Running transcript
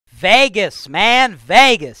Vegas, man,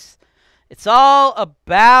 Vegas. It's all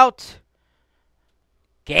about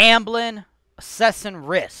gambling, assessing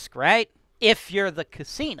risk, right? If you're the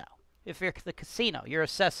casino. If you're the casino, you're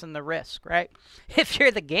assessing the risk, right? If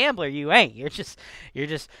you're the gambler, you ain't. You're just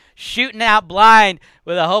shooting out blind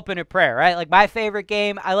with a hope and a prayer, right? Like my favorite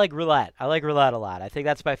game, I like roulette. I like roulette a lot. I think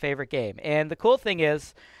that's my favorite game. And the cool thing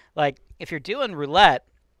is, like, if you're doing roulette,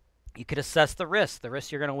 you could assess the risk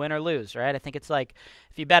you're going to win or lose, right? I think it's like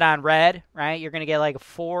if you bet on red, right, you're going to get like a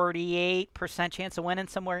 48% chance of winning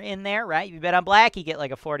somewhere in there, right? If you bet on black, you get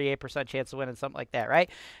like a 48% chance of winning, something like that, right?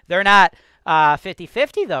 They're not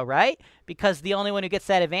 50-50 though, right? Because the only one who gets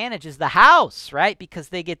that advantage is the house, right? Because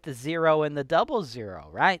they get the 0 and the 00,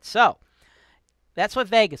 right? So that's what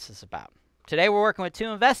Vegas is about. Today we're working with 2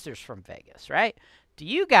 investors from Vegas, right? Do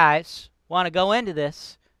you guys want to go into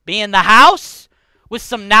this, be in the house with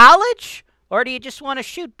some knowledge, or do you just want to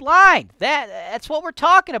shoot blind? That's what we're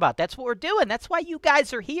talking about. That's what we're doing. That's why you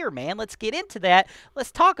guys are here, man. Let's get into that. Let's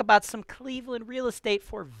talk about some Cleveland real estate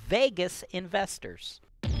for Vegas investors.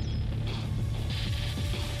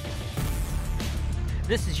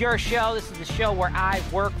 This is your show. This is the show where I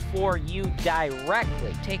work for you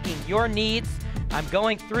directly, taking your needs. I'm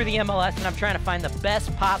going through the MLS, and I'm trying to find the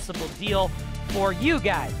best possible deal for you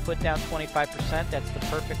guys. Put down 25%. That's the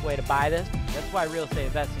perfect way to buy this. That's why real estate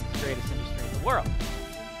investing is the greatest industry in the world.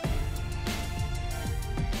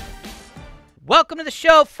 Welcome to the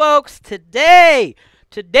show, folks. Today,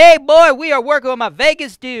 boy, we are working with my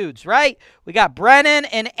Vegas dudes, right? We got Brennan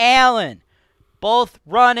and Alan, both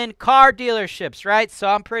running car dealerships, right? So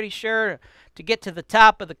I'm pretty sure to get to the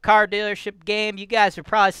top of the car dealership game, you guys are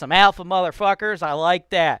probably some alpha motherfuckers. I like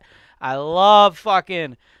that. I love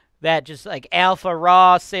fucking that, just like alpha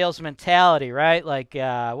raw sales mentality, right? Like,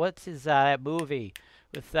 what's his that movie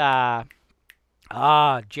with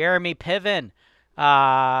Jeremy Piven,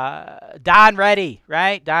 Don Reddy,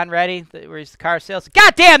 right? Don Reddy, where he's the car sales.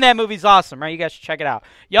 God damn, that movie's awesome, right? You guys should check it out.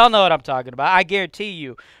 Y'all know what I'm talking about. I guarantee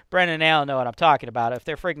you, Brennan and Alan know what I'm talking about. If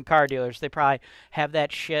they're freaking car dealers, they probably have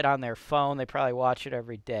that shit on their phone. They probably watch it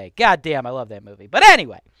every day. God damn, I love that movie. But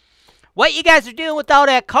anyway, what you guys are doing with all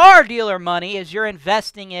that car dealer money is you're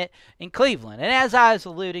investing it in Cleveland. And as I was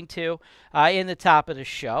alluding to in the top of the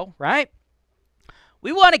show, right,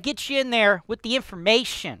 we want to get you in there with the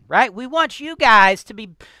information, right? We want you guys to be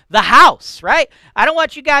the house, right? I don't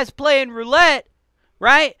want you guys playing roulette,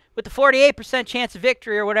 right, with the 48% chance of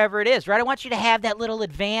victory or whatever it is, right? I want you to have that little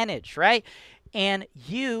advantage, right? And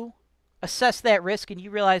you assess that risk, and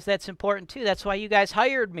you realize that's important too. That's why you guys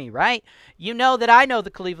hired me, right? You know that I know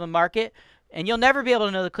the Cleveland market, and you'll never be able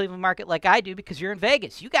to know the Cleveland market like I do because you're in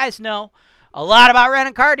Vegas. You guys know a lot about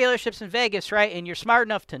renting car dealerships in Vegas, right? And you're smart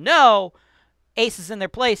enough to know aces in their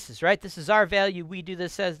places, right? This is our value. We do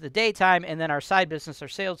this as the daytime, and then our side business, our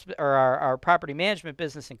sales, or our property management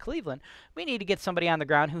business in Cleveland, we need to get somebody on the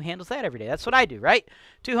ground who handles that every day. That's what I do, right?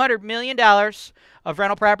 $200 million of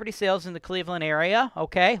rental property sales in the Cleveland area,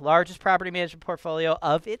 okay? Largest property management portfolio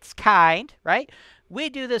of its kind, right? We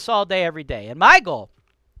do this all day, every day. And my goal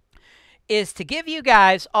is to give you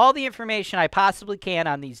guys all the information I possibly can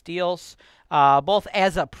on these deals, both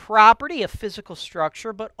as a property, a physical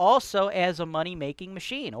structure, but also as a money-making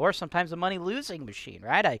machine, or sometimes a money-losing machine,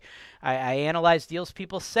 right? I analyze deals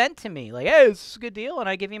people send to me, like, hey, this is a good deal, and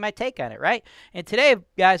I give you my take on it, right? And today,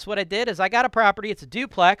 guys, what I did is I got a property. It's a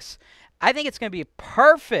duplex. I think it's going to be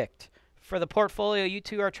perfect for the portfolio you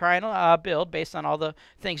two are trying to build based on all the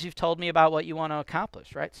things you've told me about what you want to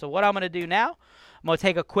accomplish, right? So what I'm going to do now, I'm going to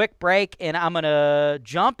take a quick break, and I'm going to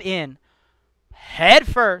jump in head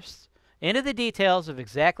first into the details of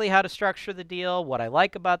exactly how to structure the deal, what I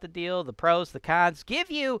like about the deal, the pros, the cons,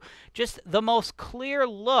 give you just the most clear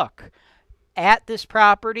look at this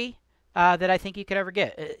property that I think you could ever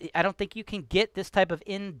get. I don't think you can get this type of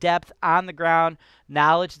in-depth, on-the-ground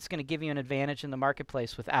knowledge that's going to give you an advantage in the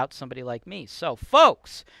marketplace without somebody like me. So,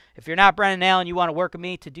 folks, if you're not Brennan Allen, you want to work with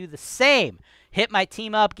me to do the same, hit my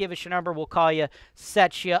team up, give us your number, we'll call you,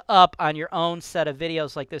 set you up on your own set of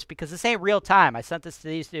videos like this, because this ain't real time. I sent this to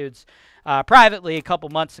these dudes privately a couple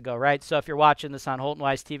months ago, right? So if you're watching this on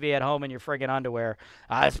HoltonWiseTV at home in your friggin' underwear,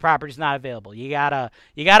 this property's not available. You gotta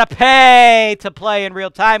pay to play in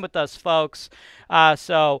real time with us, folks.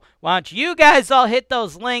 So why don't you guys all hit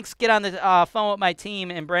those links, get on the phone with my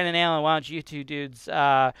team, and Brennan Allen, why don't you two dudes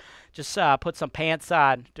just put some pants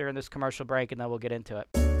on during this commercial break, and then we'll get into it.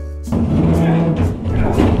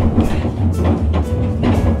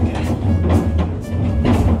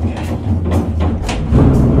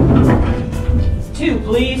 Two,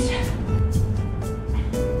 please.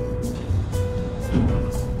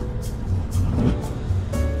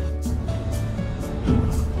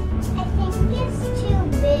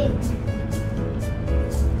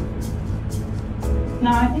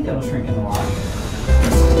 I think it'll shrink in the lot.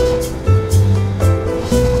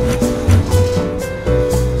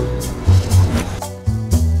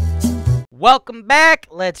 Welcome back.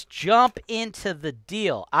 Let's jump into the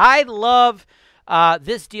deal. I love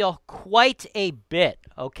this deal quite a bit,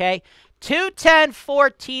 okay? 210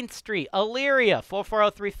 14th Street, Elyria,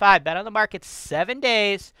 44035. Been on the market 7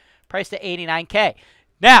 days, priced at $89K.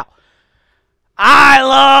 Now, I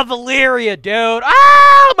love Elyria, dude.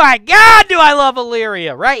 Oh, my God, do I love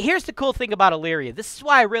Elyria, right? Here's the cool thing about Elyria. This is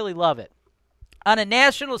why I really love it. On a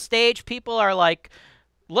national stage, people are like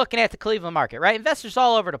looking at the Cleveland market, right? Investors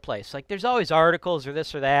all over the place. Like, there's always articles or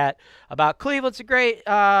this or that about Cleveland's a great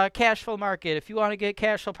cash flow market. If you want to get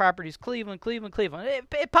cash flow properties, Cleveland.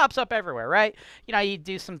 It pops up everywhere, right? You know, you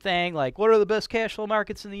do something like, what are the best cash flow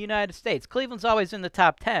markets in the United States? Cleveland's always in the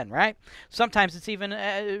top 10, right? Sometimes it's even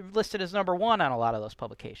listed as number 1 on a lot of those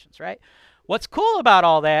publications, right? What's cool about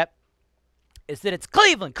all that is that it's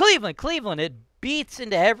Cleveland. It beats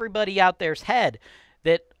into everybody out there's head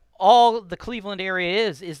that all the Cleveland area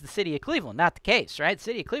is the city of Cleveland. Not the case, right? The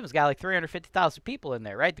city of Cleveland's got like 350,000 people in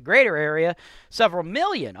there, right? The greater area, several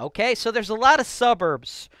million, okay? So there's a lot of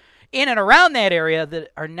suburbs in and around that area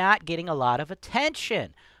that are not getting a lot of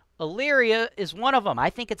attention. Elyria is one of them.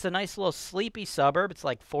 I think it's a nice little sleepy suburb. It's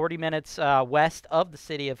like 40 minutes west of the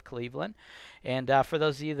city of Cleveland. And for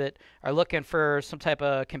those of you that are looking for some type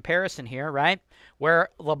of comparison here, right, where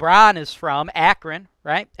LeBron is from, Akron,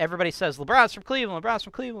 right? Everybody says LeBron's from Cleveland, LeBron's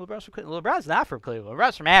from Cleveland, LeBron's from Cleveland. LeBron's not from Cleveland.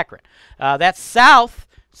 LeBron's from Akron. That's south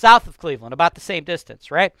of Cleveland, about the same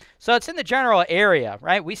distance, right? So it's in the general area,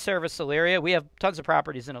 right? We service Elyria. We have tons of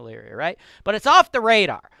properties in Elyria, right? But it's off the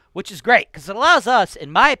radar, which is great because it allows us,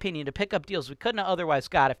 in my opinion, to pick up deals we couldn't have otherwise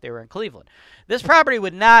got if they were in Cleveland. This property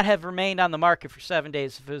would not have remained on the market for 7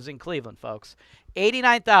 days if it was in Cleveland, folks.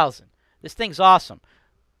 $89,000. This thing's awesome.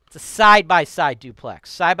 It's a side-by-side duplex.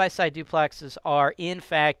 Side-by-side duplexes are, in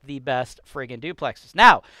fact, the best friggin' duplexes.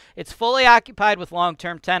 Now, it's fully occupied with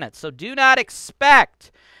long-term tenants, so do not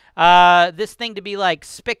expect this thing to be like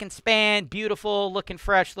spick and span, beautiful, looking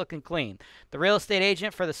fresh, looking clean. The real estate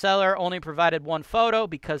agent for the seller only provided 1 photo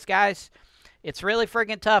because, guys, it's really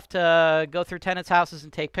friggin' tough to go through tenants' houses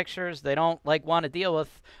and take pictures. They don't, like, want to deal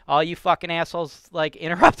with all you fucking assholes, like,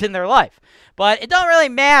 interrupting their life. But it don't really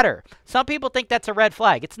matter. Some people think that's a red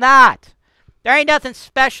flag. It's not. There ain't nothing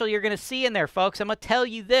special you're going to see in there, folks. I'm going to tell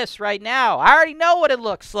you this right now. I already know what it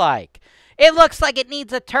looks like. It looks like it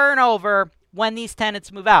needs a turnover when these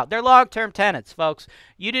tenants move out. They're long-term tenants, folks.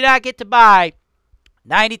 You do not get to buy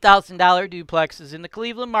 $90,000 duplexes in the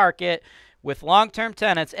Cleveland market with long-term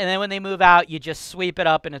tenants, and then when they move out, you just sweep it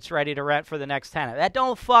up and it's ready to rent for the next tenant. That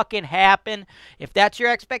don't fucking happen. If that's your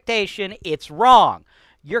expectation, it's wrong.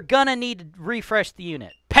 You're going to need to refresh the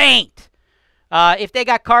unit. Paint! If they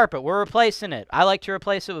got carpet, we're replacing it. I like to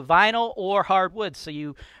replace it with vinyl or hardwood so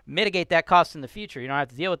you mitigate that cost in the future. You don't have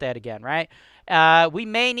to deal with that again, right? We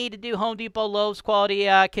may need to do Home Depot Lowe's quality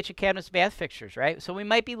kitchen cabinets, bath fixtures, right? So we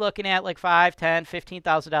might be looking at like $5,000, $10,000,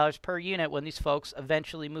 $15,000 per unit when these folks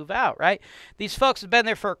eventually move out, right? These folks have been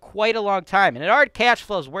there for quite a long time, and it already cash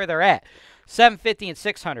flows where they're at. $750 and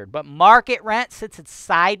 $600, but market rent sits at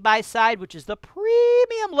side by side, which is the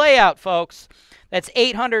premium layout, folks. That's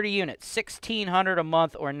 $800 a unit, $1,600 a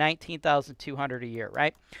month, or $19,200 a year,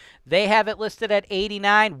 right? They have it listed at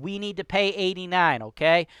 $89. We need to pay $89,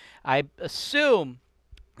 okay? I assume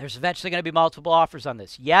there's eventually going to be multiple offers on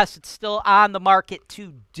this. Yes, it's still on the market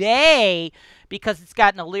today because it's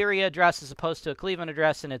got an Elyria address as opposed to a Cleveland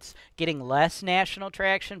address, and it's getting less national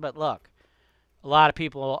traction, but look. A lot of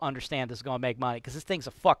people will understand this is going to make money because this thing's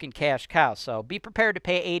a fucking cash cow. So be prepared to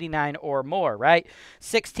pay $89 or more, right?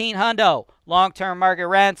 $1,600 long-term market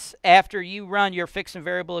rents after you run your fixed and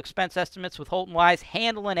variable expense estimates with HoltonWise,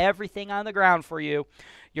 handling everything on the ground for you.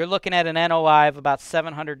 You're looking at an NOI of about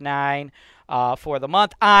 $709 for the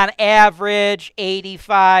month. On average,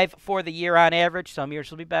 $85 for the year on average. Some years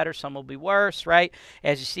will be better, some will be worse, right?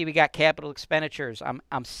 As you see, we got capital expenditures.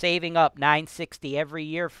 I'm saving up $960 every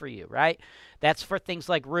year for you, right? That's for things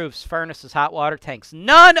like roofs, furnaces, hot water tanks,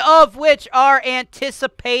 none of which are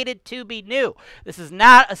anticipated to be new. This is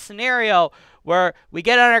not a scenario where we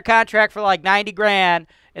get under contract for like 90 grand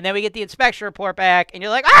and then we get the inspection report back and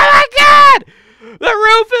you're like, oh my God, the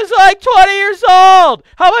roof is like 20 years old.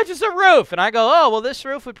 How much is a roof? And I go, oh, well, this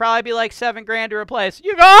roof would probably be like $7 grand to replace.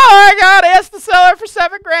 You go, oh my God, ask the seller for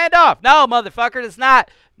 $7 grand off. No, motherfucker, it's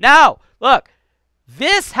not. No, look.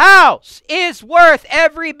 This house is worth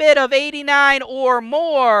every bit of $89 or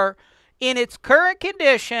more in its current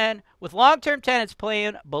condition with long-term tenants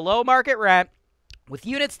paying below market rent, with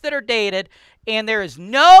units that are dated, and there is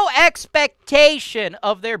no expectation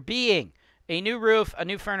of there being a new roof, a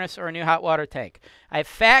new furnace, or a new hot water tank. I've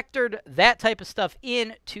factored that type of stuff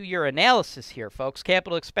into your analysis here, folks.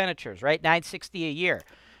 Capital expenditures, right? $960 a year.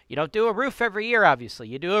 You don't do a roof every year, obviously.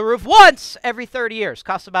 You do a roof once every 30 years.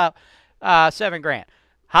 Costs about $7,000.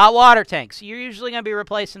 Hot water tanks. You're usually going to be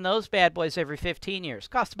replacing those bad boys every 15 years.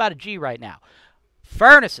 Costs about a G right now.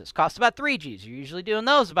 Furnaces cost about 3 Gs. You're usually doing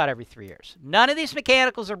those about every 3 years. None of these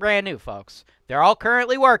mechanicals are brand new, folks. They're all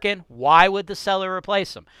currently working. Why would the seller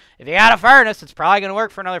replace them? If you got a furnace, it's probably going to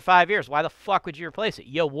work for another 5 years. Why the fuck would you replace it?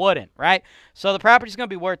 You wouldn't, right? So the property's going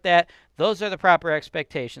to be worth that. Those are the proper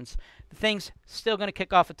expectations. The thing's still going to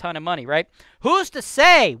kick off a ton of money, right? Who's to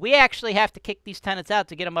say we actually have to kick these tenants out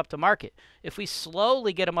to get them up to market? If we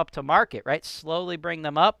slowly get them up to market, right, slowly bring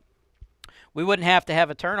them up, we wouldn't have to have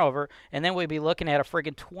a turnover, and then we'd be looking at a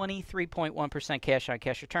friggin' 23.1%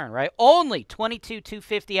 cash-on-cash return, right? Only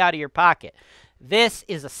 $22,250 out of your pocket. This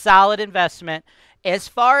is a solid investment. As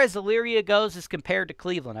far as Elyria goes as compared to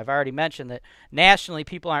Cleveland, I've already mentioned that nationally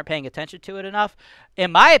people aren't paying attention to it enough.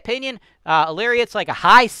 In my opinion, Elyria, it's like a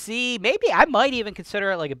high C. Maybe I might even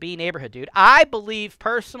consider it like a B neighborhood, dude. I believe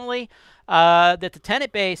personally that the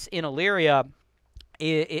tenant base in Elyria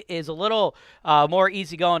is a little more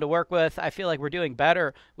easygoing to work with. I feel like we're doing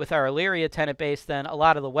better with our Elyria tenant base than a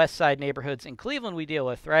lot of the west side neighborhoods in Cleveland we deal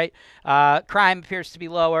with, right? Crime appears to be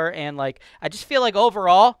lower, and like I just feel like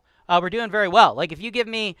overall we're doing very well. Like if you give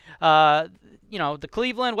me you know, the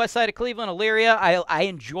Cleveland, west side of Cleveland, Elyria, I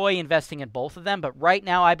enjoy investing in both of them, but right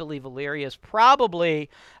now I believe Elyria is probably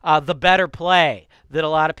the better play that a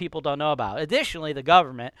lot of people don't know about. Additionally, the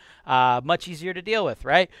government, much easier to deal with,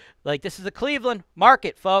 right? Like this is a Cleveland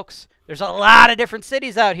market, folks. There's a lot of different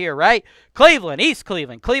cities out here, right? Cleveland, East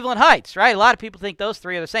Cleveland, Cleveland Heights, right? A lot of people think those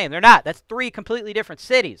three are the same. They're not. That's 3 completely different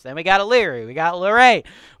cities. Then we got Elyria, we got Luray,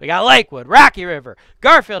 we got Lakewood, Rocky River,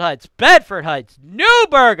 Garfield Heights, Bedford Heights,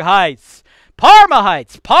 Newburgh Heights, Parma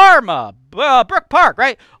Heights, Parma, Brook Park,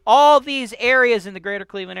 right? All these areas in the greater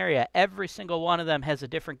Cleveland area, every single one of them has a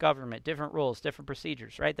different government, different rules, different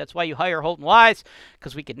procedures, right? That's why you hire HoltonWise,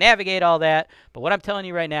 because we can navigate all that. But what I'm telling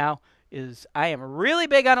you right now is I am really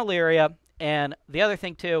big on Elyria. And the other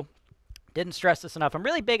thing, too, didn't stress this enough. I'm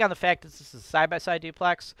really big on the fact that this is a side-by-side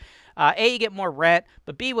duplex. A, you get more rent,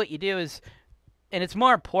 but B, what you do is, and it's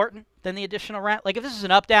more important than the additional rent. Like if this is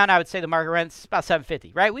an up-down, I would say the market rent's about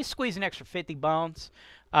 $750, right? We squeeze an extra 50 bones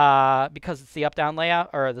because it's the up-down layout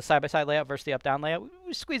or the side-by-side layout versus the up-down layout.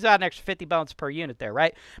 We squeeze out an extra 50 bones per unit there,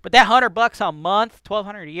 right? But that $100 a month,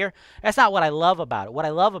 $1,200 a year, that's not what I love about it. What I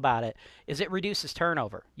love about it is it reduces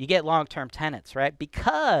turnover. You get long-term tenants, right?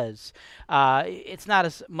 Because it's not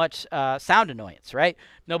as much sound annoyance, right?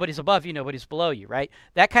 Nobody's above you, nobody's below you, right?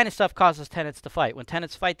 That kind of stuff causes tenants to fight. When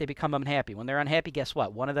tenants fight, they become unhappy. When they're unhappy, guess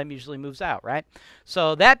what? One of them usually moves out, right?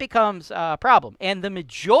 So that becomes a problem. And the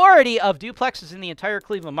majority of duplexes in the entire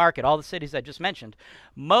Cleveland market, all the cities I just mentioned,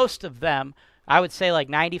 most of them, I would say like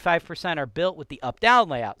 95% are built with the up-down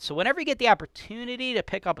layout. So whenever you get the opportunity to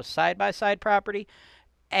pick up a side-by-side property,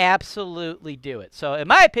 absolutely do it. So in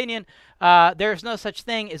my opinion, there's no such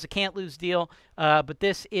thing as a can't-lose deal, but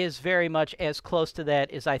this is very much as close to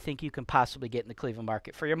that as I think you can possibly get in the Cleveland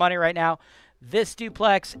market. For your money right now, this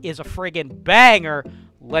duplex is a friggin' banger.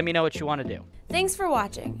 Let me know what you want to do. Thanks for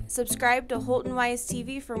watching. Subscribe to HoltonWise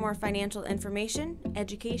TV for more financial information,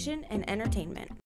 education, and entertainment.